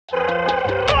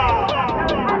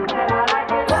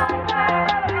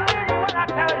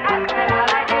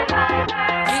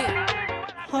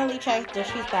Okay, there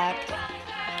she's back.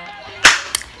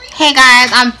 Hey guys,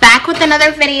 I'm back with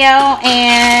another video,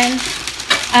 and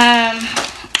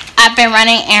I've been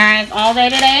running errands all day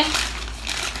today.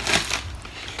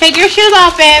 Take your shoes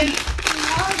off, babe.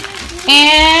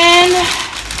 And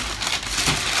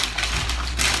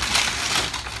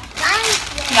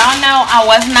y'all know I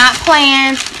was not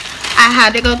playing. I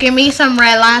had to go get me some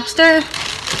Red Lobster.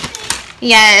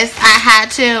 Yes, I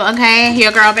had to, okay?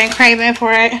 Your girl been craving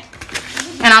for it.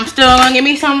 And I'm still gonna get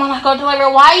me some when I go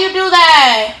deliver. Why you do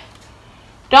that?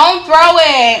 Don't throw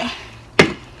it.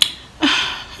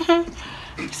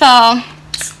 So,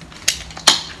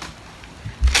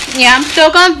 yeah, I'm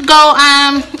still gonna go,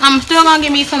 I'm still gonna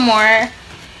get me some more.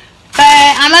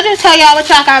 But I'm gonna just tell y'all what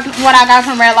I got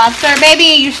from Red Lobster.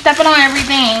 Baby, you stepping on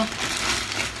everything.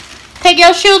 Take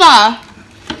your shoes off.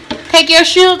 Take your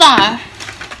shoes off.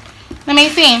 Let me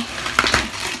see.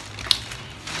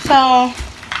 So,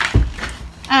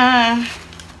 I'm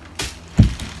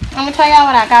gonna tell y'all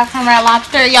what I got from Red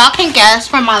Lobster. Y'all can guess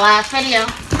from my last video.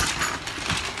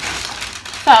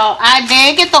 So, I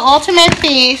did get the ultimate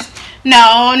feast.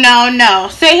 No, no, no.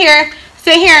 Sit here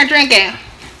and drink it.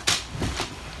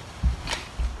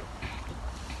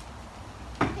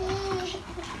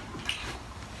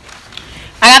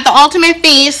 I got the ultimate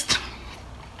feast,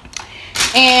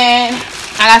 and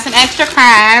I got some extra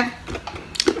crab.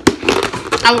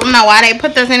 I don't know why they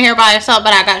put this in here by itself,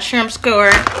 but I got shrimp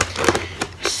skewer,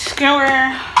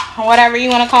 or whatever you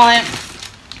want to call it.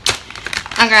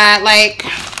 I got like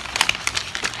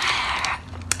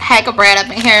heck of bread up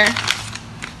in here.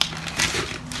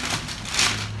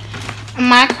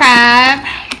 My crab,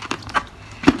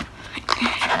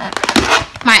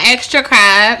 my extra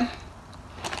crab.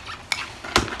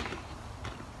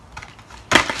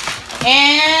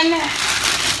 And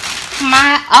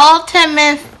my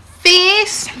ultimate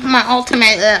feast. My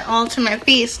ultimate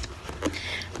feast.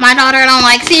 My daughter don't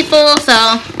like seafood,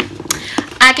 so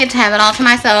I get to have it all to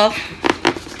myself.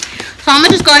 So I'm gonna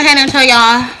just go ahead and tell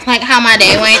y'all like how my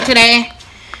day went today.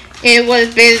 It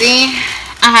was busy.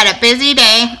 I had a busy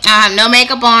day. I have no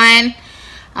makeup on.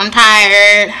 I'm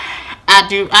tired.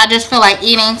 I just feel like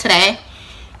eating today.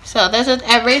 So this is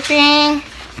everything.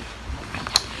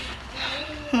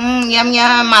 Yum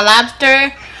yum. My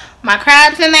lobster, my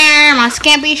crabs in there, my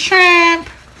scampi shrimp,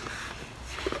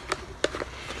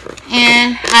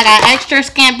 and I got extra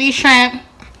scampi shrimp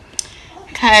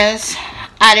because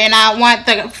I did not want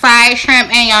the fried shrimp,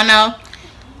 and y'all know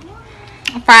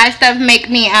fried stuff make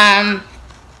me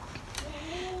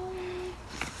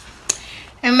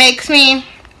it makes me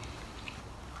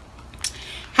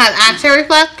have acid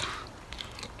reflux.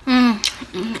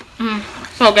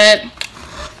 So good.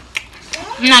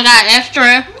 And I got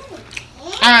extra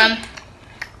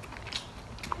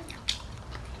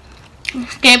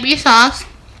scampi sauce.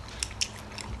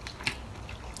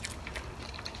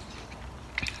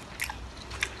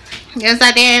 Yes,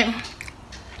 I did.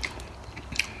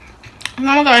 I'm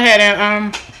gonna go ahead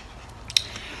and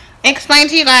explain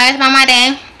to you guys about my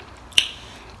day.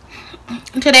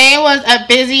 Today was a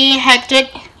busy,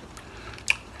 hectic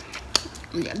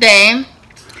day.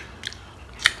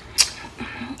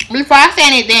 Before I say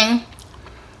anything,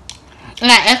 I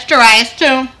got extra rice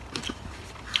too.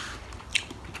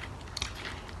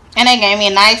 And they gave me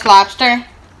a nice lobster.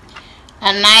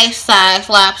 A nice size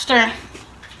lobster.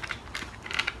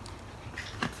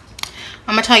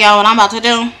 I'm gonna tell y'all what I'm about to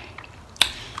do.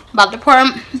 I'm about to pour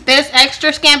this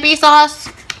extra scampi sauce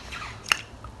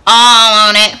all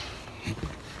on it.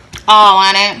 All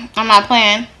on it. I'm not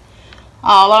playing.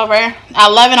 All over. I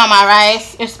love it on my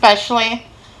rice, especially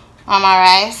on my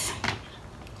rice.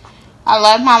 I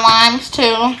love my limes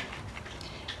too.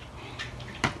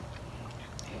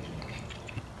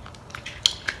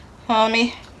 So let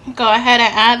me go ahead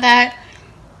and add that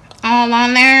all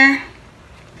on there.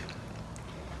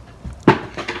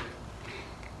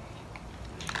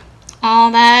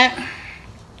 All that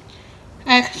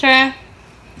extra.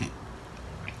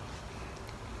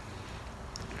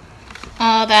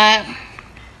 All that.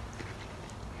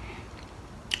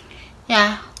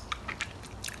 Yeah.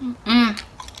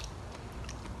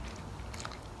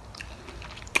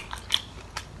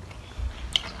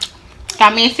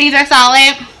 Got me a Caesar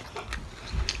salad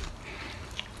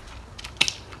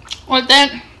with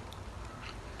it.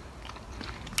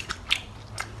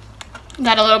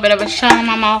 Got a little bit of a shell in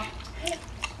my mouth.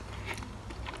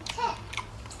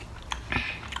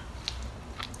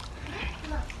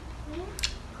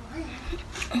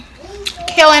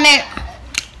 Killing it.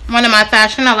 One of my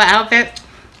Fashion Nova outfits.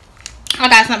 I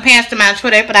got some pants to match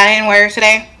with it, but I didn't wear it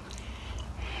today.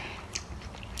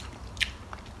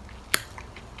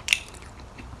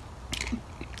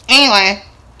 Anyway.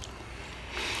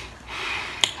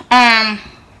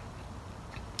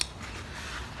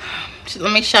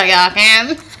 Let me show y'all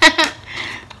again.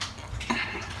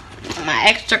 My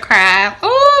extra crab.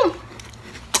 Ooh.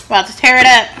 About to tear it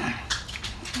up.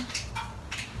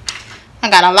 I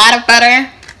got a lot of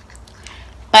butter.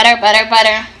 Butter.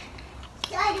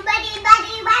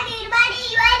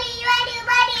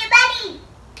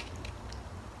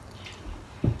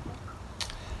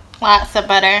 Lots of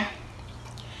butter.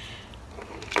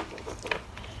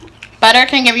 Butter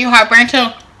can give you heartburn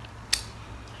too.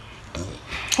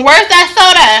 Where's that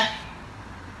soda?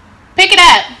 Pick it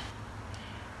up.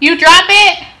 You drop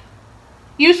it?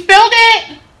 You spilled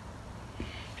it?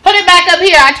 Put it back up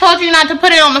here. I told you not to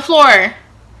put it on the floor.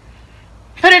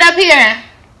 Put it up here.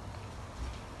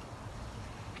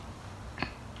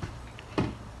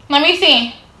 Let me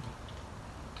see.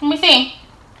 Let me see.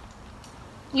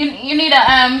 You need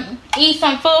to eat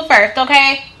some food first,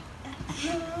 okay?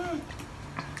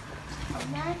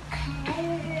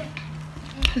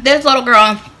 This little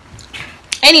girl.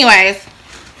 Anyways,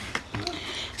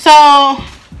 so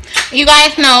you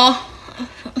guys know,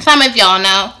 some of y'all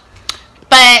know,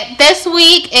 but this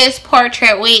week is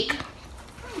portrait week.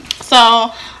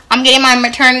 So I'm getting my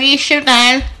maternity shoot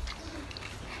done.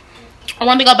 I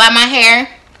want to go buy my hair.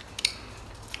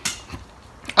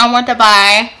 I want to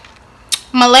buy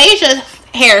Malaysia's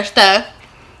hair stuff,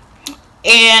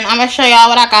 and I'm gonna show y'all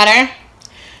what I got her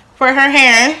for her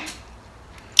hair.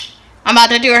 I'm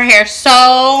about to do her hair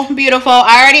so beautiful.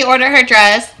 I already ordered her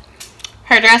dress.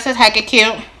 Her dress is hecka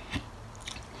cute.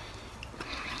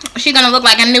 She's gonna look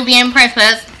like a Nubian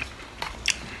princess.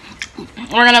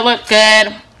 We're gonna look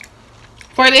good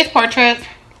for these portraits.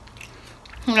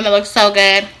 I'm gonna look so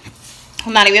good.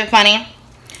 Not even funny.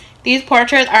 These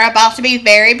portraits are about to be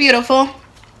very beautiful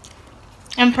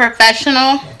and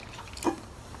professional.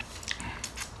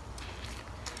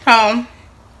 So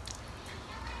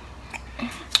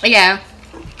yeah,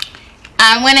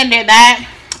 I went and did that.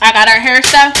 I got our hair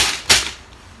stuff.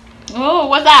 Oh,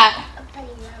 what's that?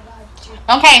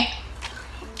 Okay,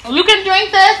 you can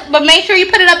drink this, but make sure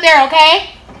you put it up there,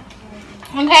 okay?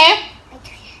 Okay?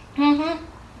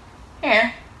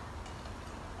 Here,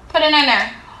 put it in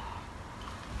there.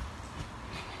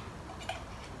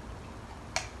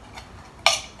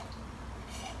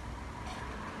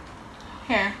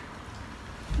 Here.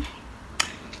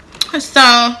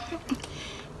 So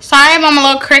sorry if I'm a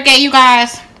little cricket, you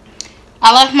guys.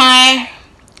 I left my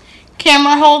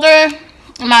camera holder,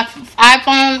 my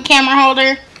iPhone camera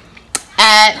holder,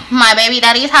 at my baby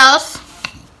daddy's house.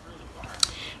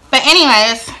 But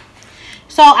anyways,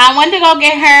 so I went to go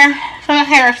get her some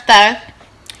hair stuff,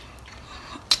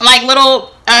 like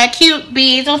little cute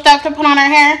beads and stuff to put on her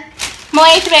hair.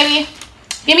 Malaysia, baby,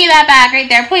 give me that bag right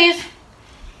there, please.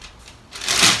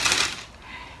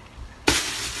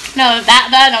 No, the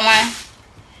other one.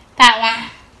 That one.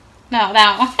 No,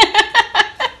 that one.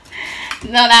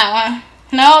 No, that one.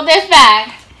 No, this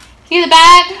bag. See the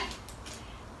bag?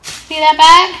 See that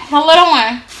bag? The little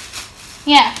one.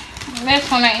 Yeah,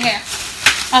 this one right here.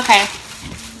 Okay.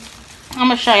 I'm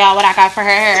going to show y'all what I got for her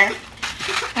hair.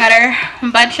 Got her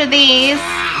a bunch of these.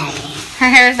 Her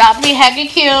hair is about to be hecka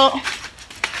cute.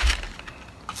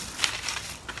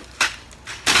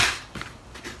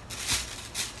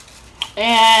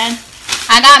 And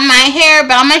I got my hair,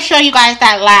 but I'm going to show you guys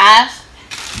that last.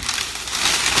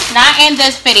 Not in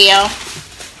this video.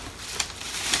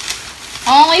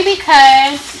 Only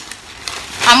because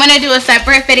I'm going to do a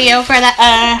separate video for that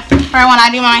for when I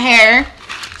do my hair.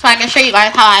 So I can show you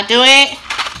guys how I do it.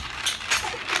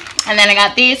 And then I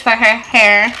got these for her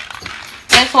hair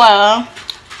as well.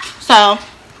 So,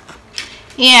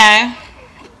 yeah.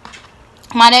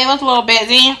 My day was a little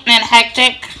busy and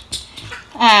hectic.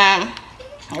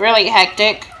 Really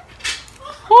hectic.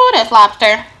 Ooh, this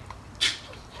lobster.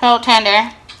 So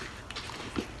tender.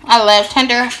 I love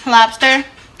tender lobster.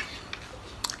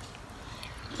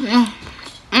 You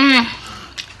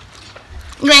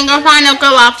ain't gonna find no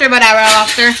good lobster but our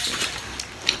lobster.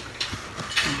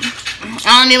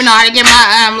 I don't even know how to get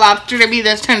my lobster to be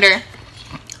this tender.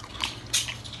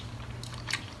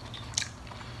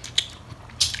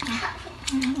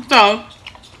 So,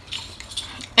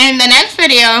 in the next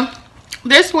video,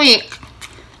 this week,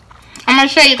 I'm going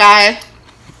to show you guys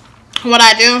what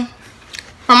I do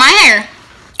for my hair.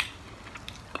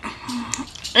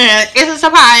 It's a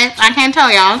surprise. I can't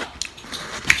tell y'all.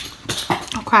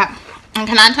 Oh, crap. And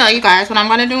can I tell you guys what I'm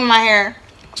going to do with my hair?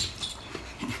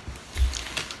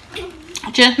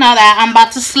 Just know that I'm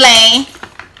about to slay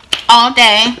all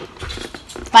day.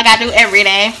 Like I do every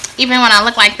day. Even when I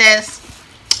look like this.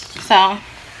 So,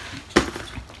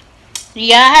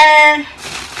 Yeah.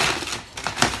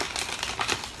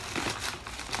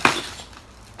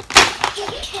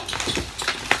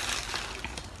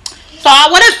 So I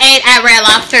would have ate at Red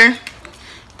Lobster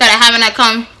that I haven't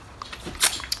come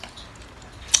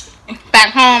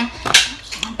back home,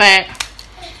 but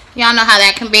y'all know how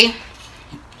that can be.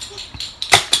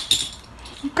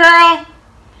 Girl,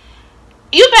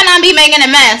 you better not be making a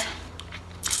mess.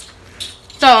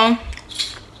 So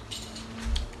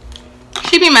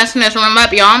she be messing this room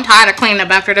up, y'all. I'm tired of cleaning up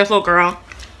after this little girl.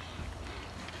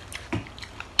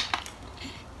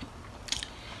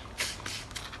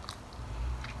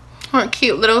 Her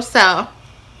cute little self.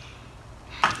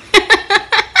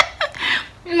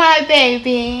 My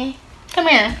baby. Come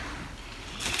here.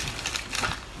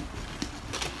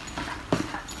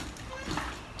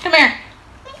 Come here.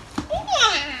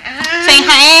 Say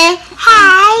hi.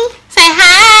 Hi. Say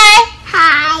hi.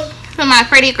 Hi. To my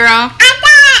pretty girl.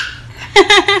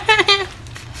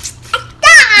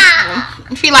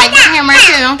 She likes the camera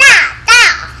too.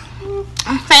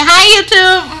 Say hi,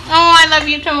 YouTube. Oh, I love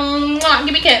you too. Mwah,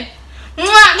 give me a kiss.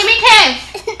 Mwah, give me a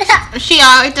kiss. She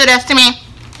always do this to me.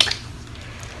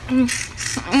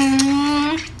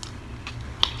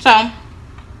 So,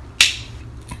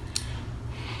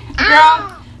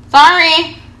 girl,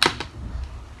 sorry.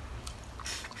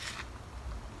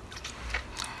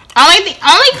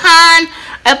 Only con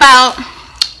about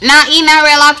not eating that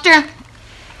Red Lobster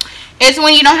is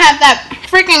when you don't have that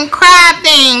freaking crab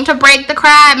thing to break the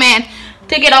crab, man,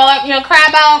 to get all of your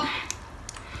crab out,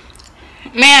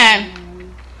 man.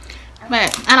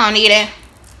 But I don't need it.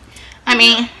 I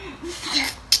mean,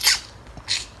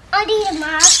 I need a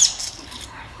map.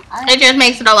 it just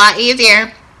makes it a lot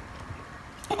easier.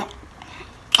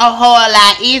 A whole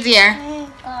lot easier.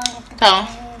 So,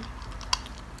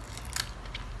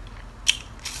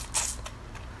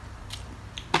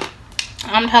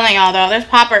 I'm telling y'all though, this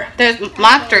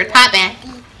lobster is popping.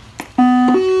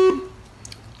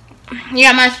 You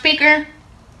got my speaker?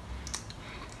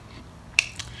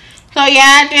 So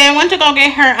yeah, I went to go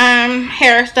get her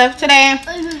hair stuff today.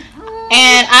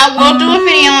 And I will do a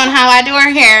video on how I do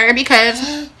her hair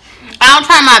because I'll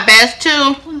try my best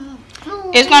to.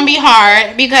 It's gonna be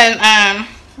hard because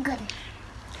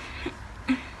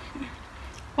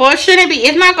well, it shouldn't be.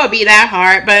 It's not gonna be that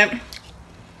hard, but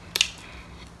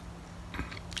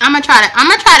I'm gonna try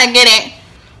to get it.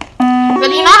 But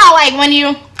you know how like when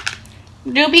you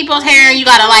do people's hair, you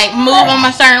gotta like move them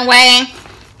a certain way,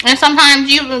 and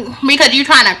sometimes because you're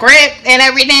trying to grip and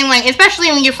everything, like especially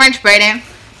when you're French braiding,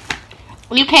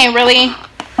 you can't really.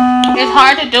 It's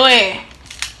hard to do it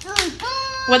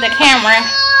with a camera.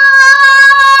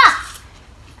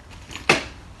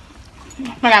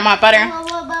 I got my butter.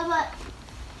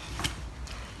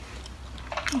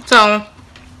 So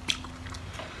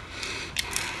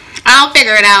I'll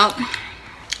figure it out.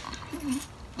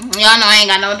 Y'all know I ain't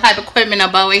got no type of equipment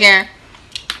up over here.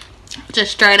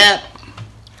 Just straight up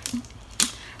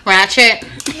ratchet.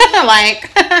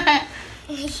 Like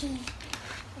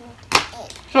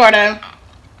sort of.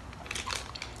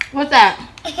 What's that?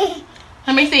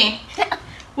 Let me see.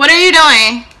 What are you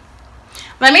doing?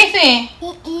 Let me see.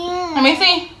 Let me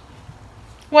see.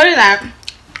 What is that?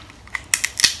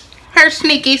 Her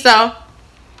sneaky self.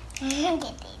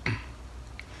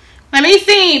 Let me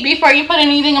see before you put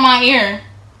anything in my ear.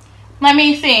 Let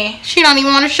me see. She don't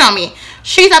even want to show me.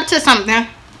 She's up to something.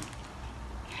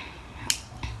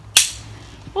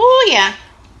 Oh yeah.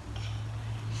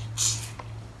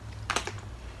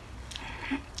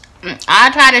 I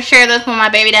tried to share this with my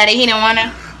baby daddy. He didn't want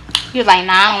to. He was like,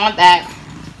 nah, I don't want that.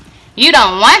 You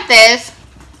don't want this?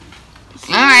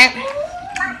 Alright.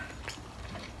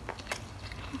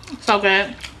 So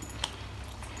good.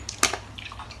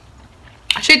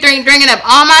 She drinking up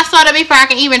all my soda before I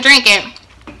can even drink it.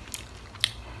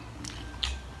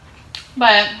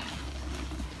 But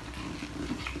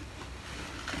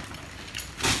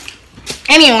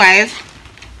anyways,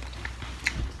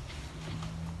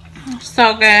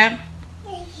 so good.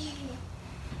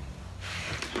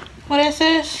 What is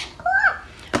this?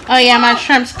 Oh yeah, my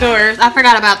shrimp skewers. I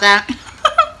forgot about that.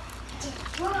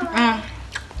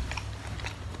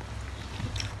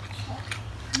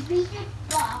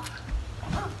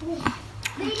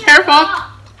 Careful.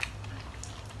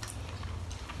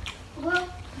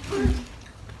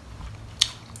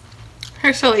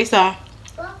 Her silly self.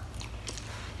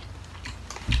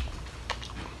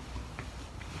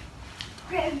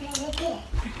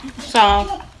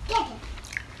 So,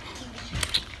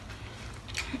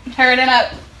 turn it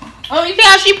up. Oh, you see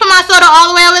how she put my soda all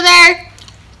the way over there?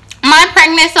 My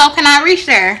pregnant self cannot reach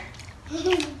there.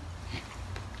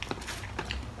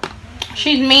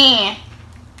 She's mean.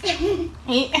 She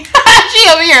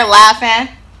over here laughing.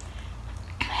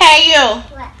 Hey, you.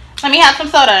 What? Let me have some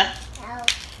soda. No.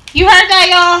 You heard that,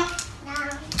 y'all? No.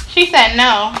 She said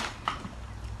no.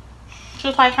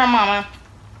 Just like her mama.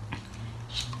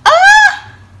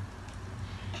 Ah!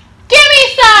 Give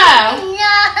me some!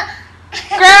 No.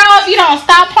 Girl, if you don't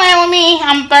stop playing with me,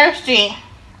 I'm thirsty.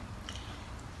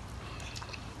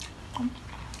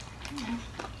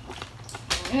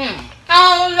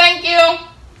 Oh, thank you.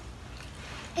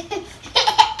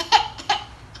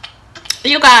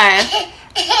 You guys,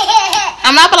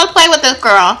 I'm not gonna play with this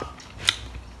girl.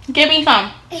 Give me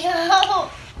some. No.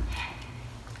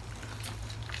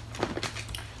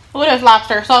 Ooh, this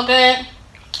lobster so good.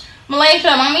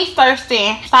 Malaysia, mommy's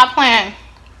thirsty. Stop playing.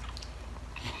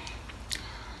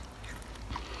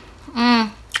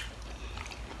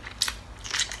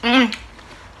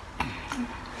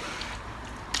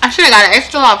 I should have got an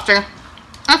extra lobster.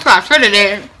 That's what I should have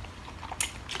did.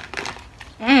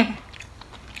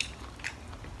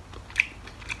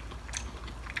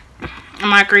 I'm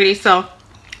not greedy, so.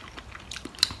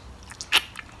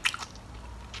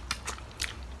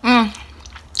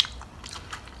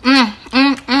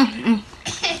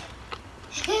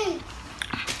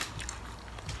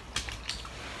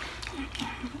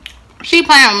 She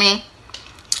playing with me.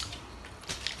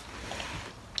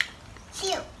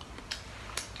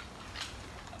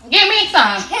 Give me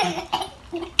some.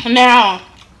 No.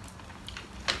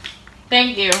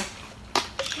 Thank you.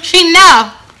 She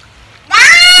no. No.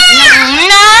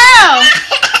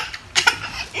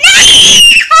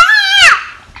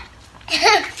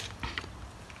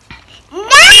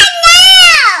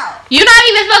 You're not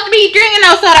even supposed to be drinking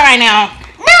no soda right now.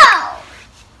 No.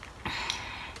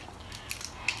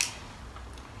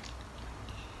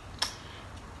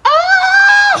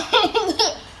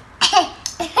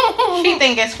 She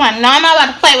think it's fun. No, I'm not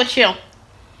about to play with you.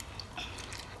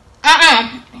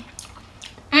 I'm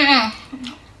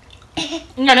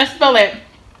gonna spill it.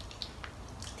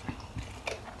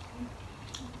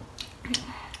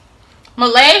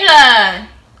 Malaysia.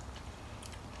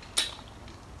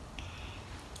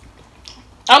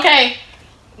 Okay.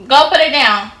 Go put it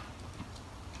down.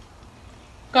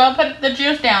 Go put the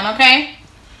juice down, okay?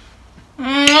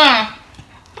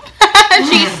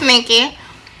 She's sneaky.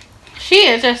 She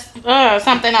is just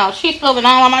something else. She spilled it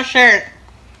all on my shirt.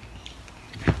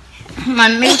 My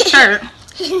new shirt.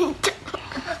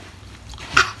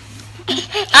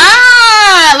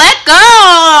 Ah, let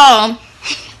go.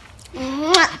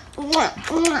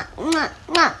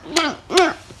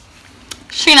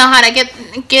 She know how to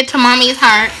get to mommy's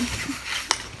heart.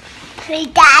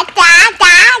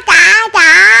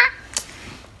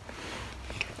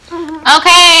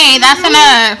 Okay, that's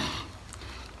enough.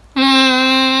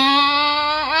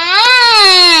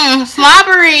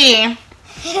 Slobbery.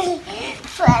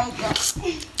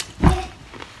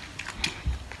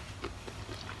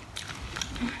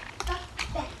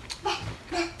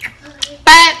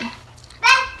 But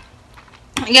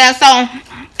yeah, so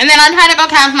and then I tried to go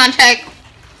cash my check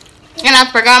and I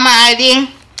forgot my ID.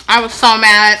 I was so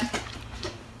mad.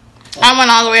 I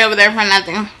went all the way over there for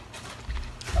nothing.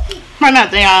 For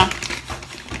nothing, y'all.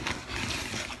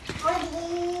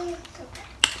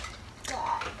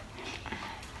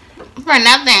 For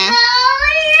nothing.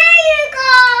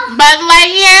 Buzz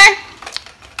Lightyear?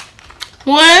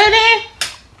 Woody?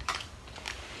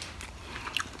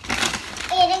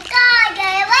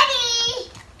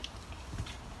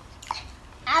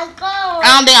 I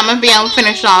don't think I'm gonna be able to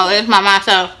finish all this by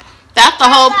myself. That's the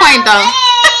whole point, though.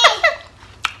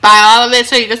 Buy all of it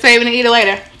so you can save it and eat it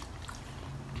later.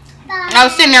 I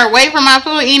was sitting there waiting for my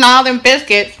food, eating all them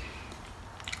biscuits.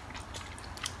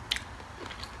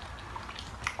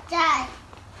 Dad.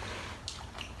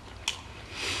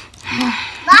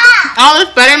 All this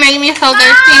butter making me so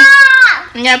thirsty.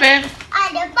 Yeah, babe.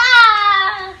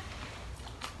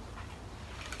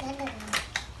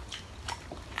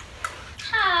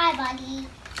 Hi, buddy.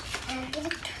 I'm gonna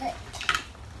cut.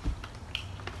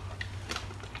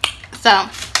 So.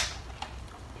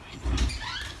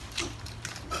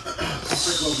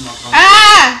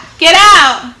 Ah! Get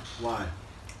out! Why?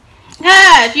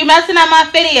 Cause you messing up my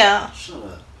video. Shut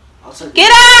up. I'll take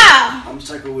Get out! I'm gonna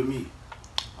take her with me.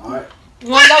 Alright? You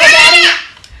wanna go with daddy?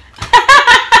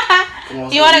 Come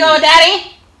on, You wanna go with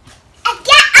daddy?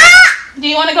 Do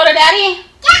you wanna go to daddy?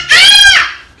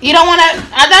 You don't wanna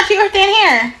I thought you were staying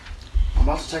here. I'm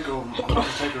about to take her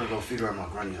and go feed her at my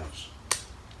granny house.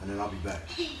 And then I'll be back.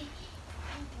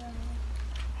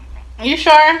 Are you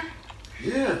sure?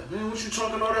 Yeah, man, what you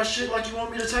talking all that shit like you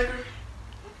want me to take her?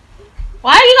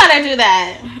 Why you gotta do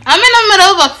that? I'm in the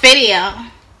middle of a video.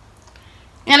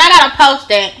 And I gotta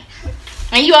post it.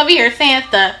 And you over here saying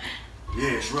stuff.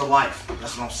 Yeah, it's real life.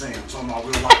 That's what I'm saying. I'm talking about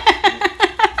real life.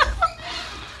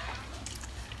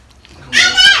 Come on.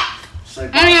 Say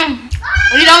bye.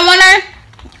 You don't want her?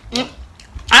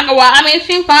 I go. I mean,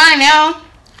 she's fine now.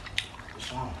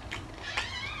 What's wrong?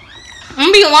 I'm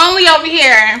gonna be lonely over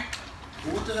here.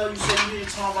 Well, what the hell you saying you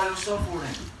talking by yourself for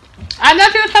then? I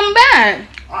thought you were coming back.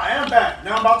 I am back.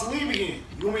 Now I'm about to leave again.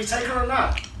 You want me to take her or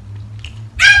not?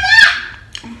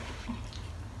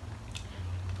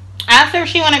 Ask her if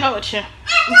she want to go with you.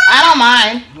 I don't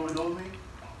mind. You want to go with me?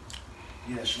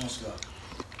 Yeah, she wants to go.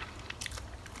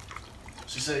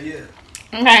 She said yeah.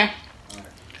 Okay.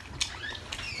 Alright.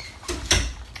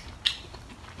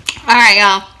 Alright,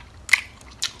 y'all.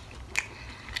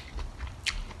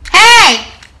 Hey!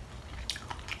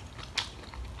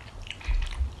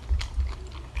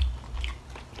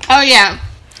 Oh, yeah.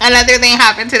 Another thing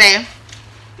happened today.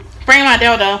 Bring my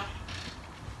dildo.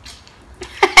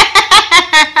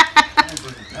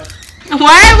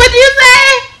 What would you say?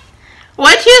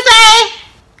 What'd you say?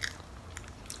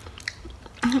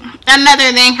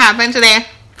 Another thing happened today.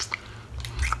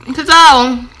 So,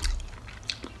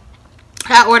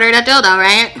 I ordered a dildo,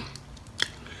 right?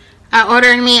 I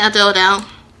ordered me a dildo.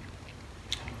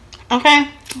 Okay?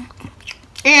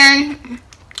 And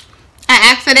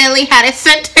I accidentally had it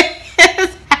sent to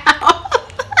his house.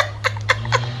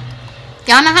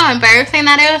 Y'all know how embarrassing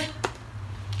that is?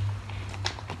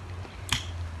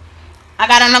 I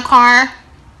got in the car.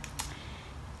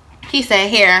 He said,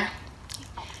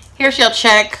 here's your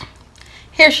check.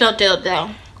 Here's your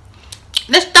dildo.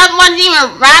 This stuff wasn't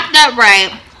even wrapped up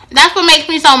right. That's what makes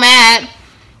me so mad.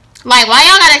 Like, why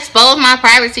y'all gotta expose my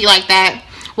privacy like that?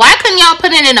 Why couldn't y'all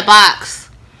put it in a box?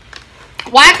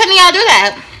 Why couldn't y'all do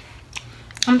that?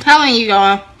 I'm telling you,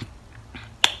 y'all.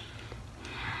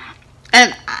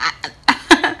 And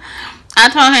I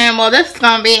told him, well, this is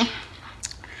gonna be,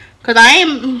 because I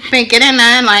ain't been getting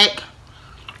none, like,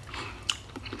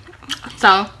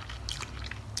 so,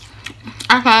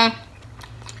 I'd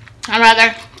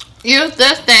rather use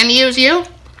this than use you,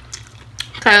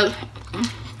 because,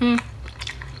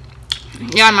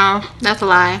 y'all know, that's a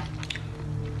lie.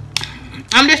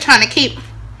 I'm just trying to keep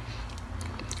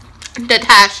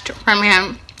detached from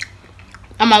him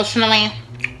emotionally.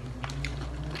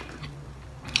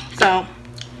 So,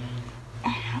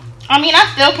 I mean, I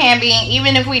still can be,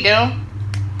 even if we do,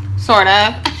 sort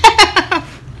of.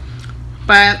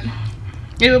 But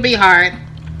it would be hard.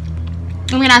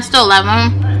 I mean, I still love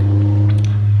him.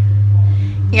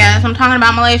 Yes, I'm talking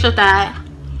about Malaysia's dad.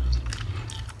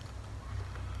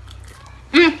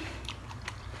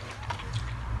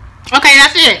 Okay,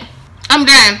 that's it. I'm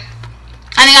done.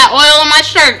 I done got oil on my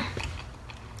shirt.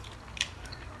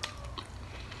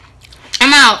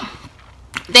 I'm out.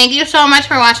 Thank you so much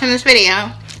for watching this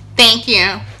video. Thank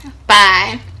you.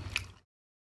 Bye.